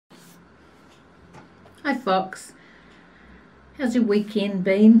Hi Fox, how's your weekend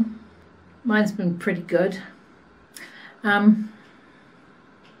been? Mine's been pretty good. I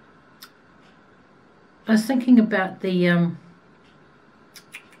was thinking about the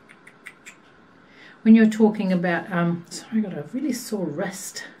when you were talking about sorry, I got a really sore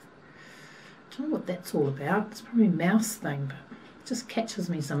wrist. I don't know what that's all about. It's probably a mouse thing, but it just catches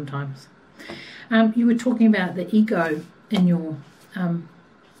me sometimes. You were talking about the ego in your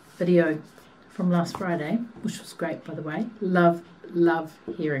video from last Friday, which was great, by the way. Love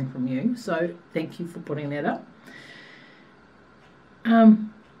hearing from you, so thank you for putting that up. And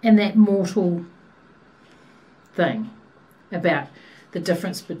that mortal thing about the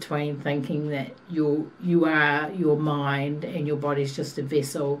difference between thinking that you are your mind and your body's just a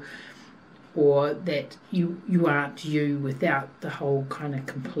vessel, or that you aren't you without the whole kind of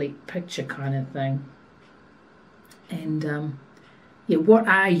complete picture kind of thing. And yeah, what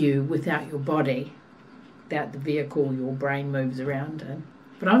are you without your body, without the vehicle your brain moves around in?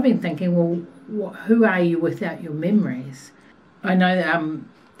 But I've been thinking, well, who are you without your memories? I know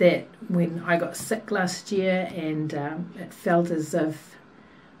that when I got sick last year and it felt as if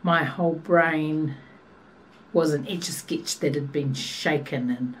my whole brain was an Etch-a-Sketch that had been shaken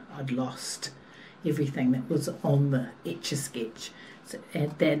and I'd lost everything that was on the Etch-a-Sketch. So,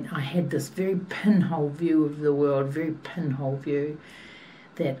 and then I had this very pinhole view of the world, very pinhole view,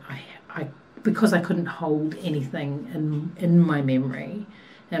 that I because I couldn't hold anything in my memory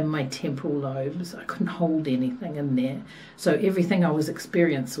and my temporal lobes, I couldn't hold anything in there. So everything I was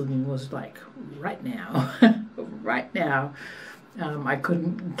experiencing was like right now, right now. I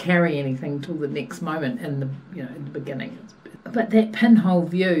couldn't carry anything till the next moment in the in the beginning. But that pinhole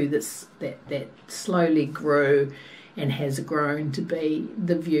view that slowly grew and has grown to be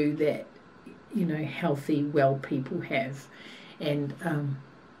the view that healthy, well people have. And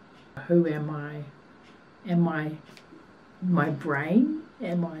who am I? Am I my brain?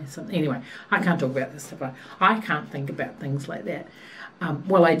 Am I something? Anyway, I can't talk about this stuff. I can't think about things like that.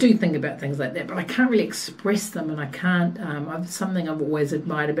 Well, I do think about things like that, but I can't really express them, and I can't. Something I've always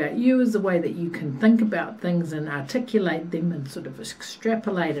admired about you is the way that you can think about things and articulate them and sort of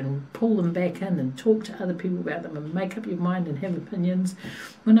extrapolate and pull them back in and talk to other people about them and make up your mind and have opinions.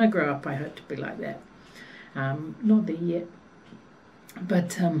 When I grow up, I hope to be like that. Not there yet,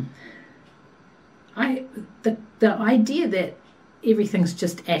 but the idea that everything's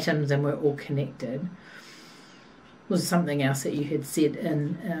just atoms and we're all connected was something else that you had said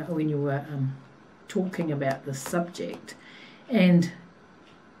in when you were talking about this subject, and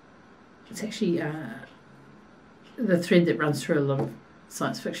it's actually the thread that runs through a lot of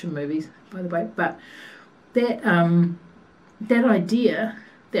science fiction movies, by the way. But that that idea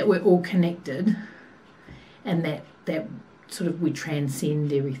that we're all connected and that sort of we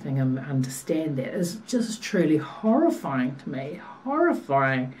transcend everything and understand that is just truly horrifying to me.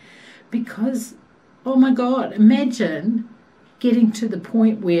 Horrifying, because oh my God, imagine getting to the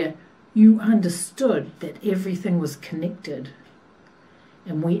point where you understood that everything was connected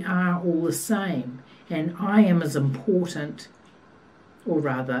and we are all the same, and I am as important, or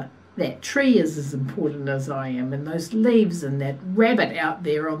rather that tree is as important as I am, and those leaves and that rabbit out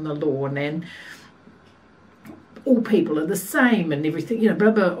there on the lawn, and all people are the same and everything,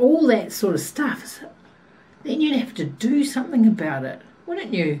 blah, blah, all that sort of stuff. Then you'd have to do something about it,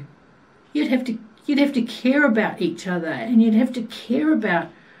 wouldn't you? You'd have to care about each other, and you'd have to care about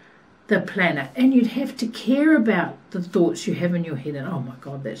the planet, and you'd have to care about the thoughts you have in your head. And oh my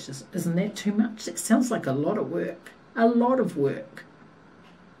God, that's just, isn't that too much? It sounds like a lot of work. A lot of work.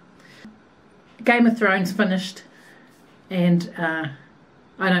 Game of Thrones finished, and I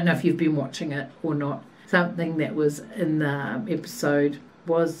don't know if you've been watching it or not. Something that was in the episode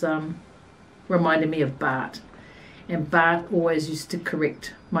was reminded me of Bart. And Bart always used to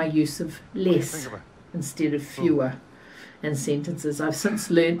correct my use of less instead of fewer in sentences. I've since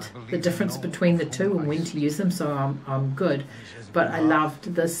learnt the difference between the two and when to use them, so I'm good. But I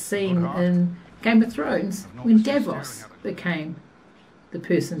loved this scene in Game of Thrones when Davos became the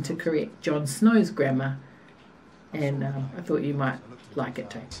person to correct Jon Snow's grammar, and I thought you might like it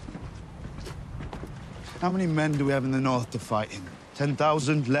too. How many men do we have in the north to fight him?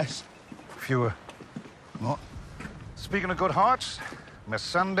 10,000 less? Fewer. What? Speaking of good hearts, Miss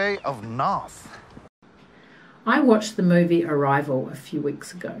Sunday of North. I watched the movie Arrival a few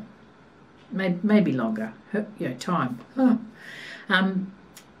weeks ago, maybe longer. Time. Oh. And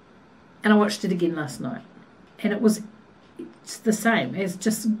I watched it again last night, and it's the same. It's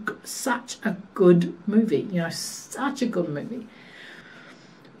just such a good movie. Such a good movie.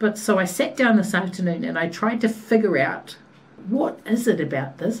 But so I sat down this afternoon and I tried to figure out what is it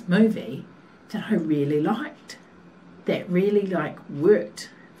about this movie that I really liked, that really worked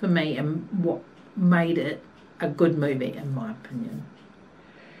for me, and what made it a good movie in my opinion.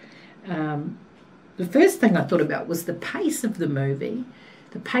 The first thing I thought about was the pace of the movie,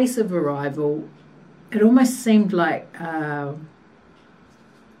 the pace of Arrival. It almost seemed like a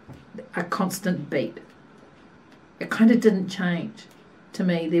constant beat. It kind of didn't change to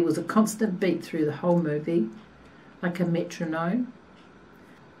me. There was a constant beat through the whole movie, like a metronome.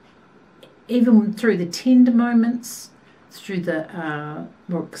 Even through the tender moments, through the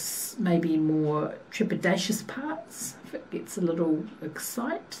maybe more trepidatious parts, if it gets a little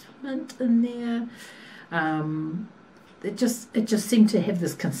excitement in there. It just seemed to have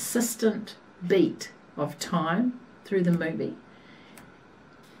this consistent beat of time through the movie.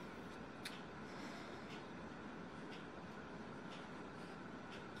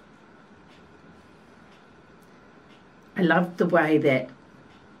 I loved the way that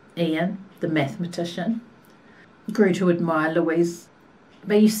Ian, the mathematician, grew to admire Louise.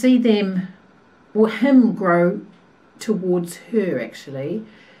 But you see them, or him, grow towards her actually.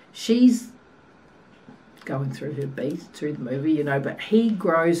 She's going through her beat through the movie, you know, but he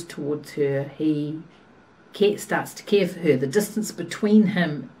grows towards her. He starts to care for her. The distance between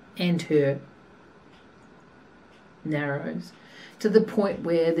him and her narrows to the point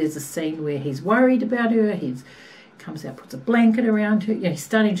where there's a scene where he's worried about her. He's comes out, puts a blanket around her. You know, he's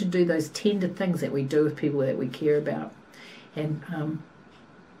starting to do those tender things that we do with people that we care about, and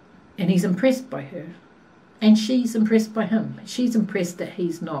he's impressed by her, and she's impressed by him. She's impressed that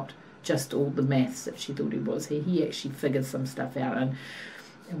he's not just all the maths that she thought he was. He actually figures some stuff out, and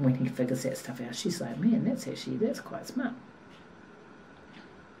when he figures that stuff out, she's like, man, that's quite smart.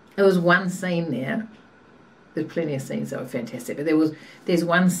 There was one scene there. There's plenty of scenes that were fantastic, but there's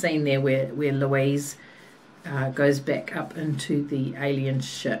one scene there where Louise goes back up into the alien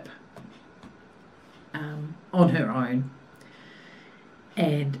ship on her own,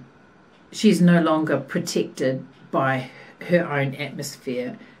 and she's no longer protected by her own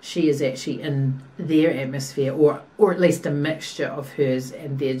atmosphere. She is actually in their atmosphere, or at least a mixture of hers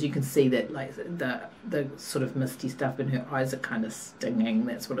and theirs. You can see that, like, the sort of misty stuff in her eyes are kind of stinging.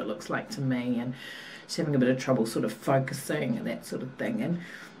 That's what it looks like to me, and she's having a bit of trouble sort of focusing and that sort of thing.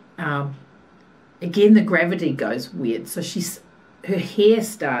 And again, the gravity goes weird. So her hair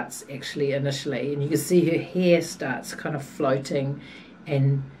starts actually initially, and you can see her hair starts kind of floating,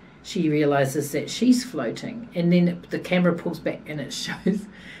 and she realizes that she's floating, and then the camera pulls back and it shows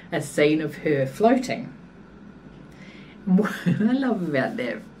a scene of her floating. And what I love about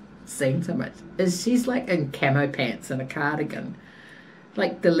that scene so much is she's like in camo pants and a cardigan,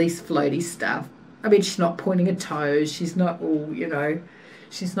 like the least floaty stuff. I mean, she's not pointing her toes, she's not all, you know,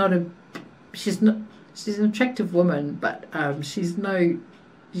 she's an attractive woman, but she's not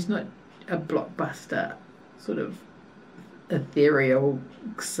a blockbuster sort of ethereal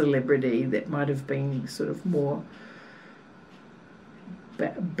celebrity that might have been sort of more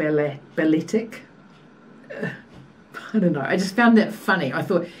balletic. I don't know. I just found that funny. I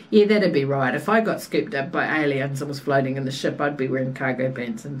thought, yeah, that'd be right. If I got scooped up by aliens and was floating in the ship, I'd be wearing cargo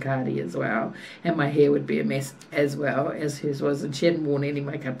pants and cardi as well, and my hair would be a mess as well as hers was, and she hadn't worn any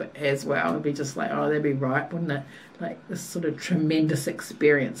makeup as well. I'd be just like, oh, that'd be right, wouldn't it? Like this sort of tremendous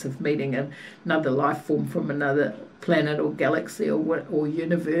experience of meeting another life form from another planet or galaxy or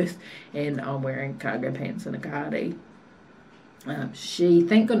universe, and I'm wearing cargo pants and a cardi.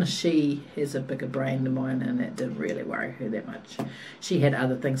 Thank goodness she has a bigger brain than mine, and that didn't really worry her that much. She had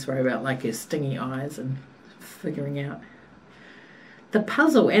other things to worry about, like her stingy eyes and figuring out the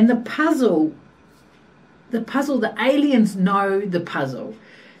puzzle. And the aliens know the puzzle.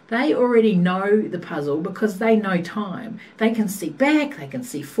 They already know the puzzle because they know time. They can see back, they can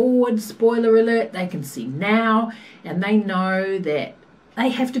see forward, spoiler alert, they can see now, and they know that they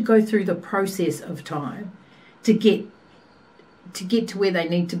have to go through the process of time to get to where they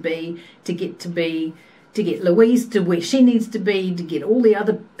need to be, to get get Louise to where she needs to be, to get all the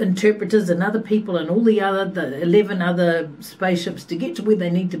other interpreters and other people and all the 11 other spaceships to get to where they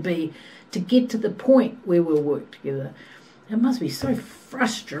need to be, to get to the point where we'll work together. It must be so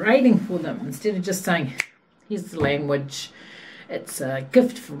frustrating for them, instead of just saying, here's the language, it's a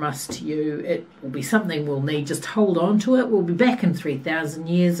gift from us to you, it will be something we'll need, just hold on to it, we'll be back in 3,000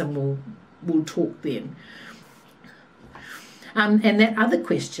 years and we'll talk then. And that other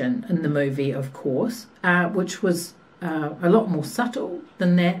question in the movie, of course, which was a lot more subtle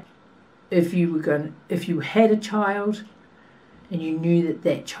than that, if you had a child and you knew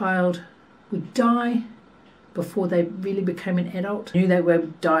that child would die before they really became an adult, knew they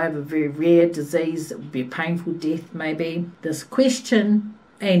would die of a very rare disease that would be a painful death maybe. This question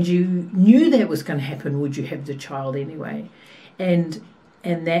and you knew that was going to happen, would you have the child anyway? And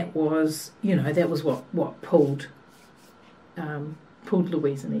that was, you know, that was what pulled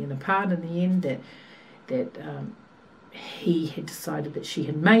Louise and Ian apart in the end, that he had decided that she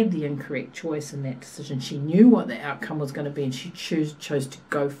had made the incorrect choice in that decision. She knew what the outcome was going to be, and she chose to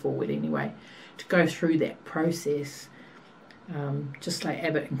go forward anyway, to go through that process, just like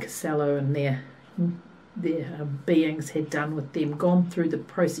Abbott and Costello and their beings had done with them, gone through the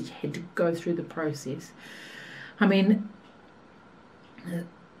process, had to go through the process. I mean,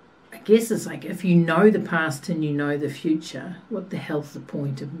 I guess it's like, if you know the past and you know the future, what the hell's the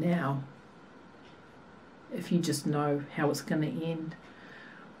point of now? If you just know how it's going to end.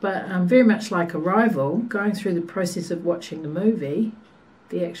 But very much like Arrival, going through the process of watching the movie,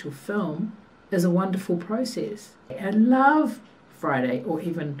 the actual film, is a wonderful process. I love Friday, or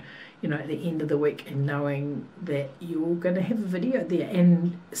even, you know, at the end of the week, and knowing that you're going to have a video there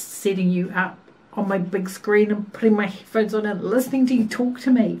and setting you up on my big screen and putting my headphones on and listening to you talk to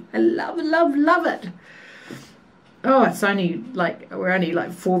me. I love it. Oh, it's only like, we're only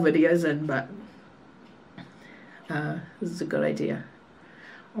like 4 videos in, but this is a good idea.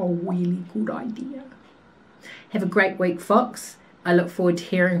 A really good idea. Have a great week, Fox. I look forward to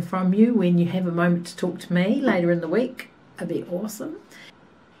hearing from you when you have a moment to talk to me later in the week. That'd be awesome.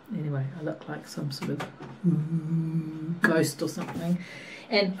 Anyway, I look like some sort of ghost or something.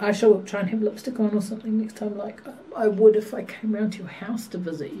 And I shall try and have lipstick on or something next time, like I would if I came round to your house to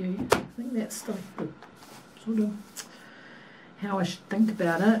visit you. I think that's like the sort of how I should think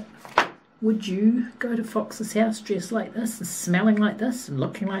about it. Would you go to Fox's house dressed like this and smelling like this and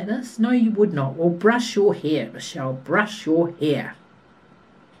looking like this? No, you would not. Well, brush your hair, Michelle. Brush your hair.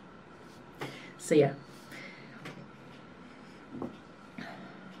 See ya.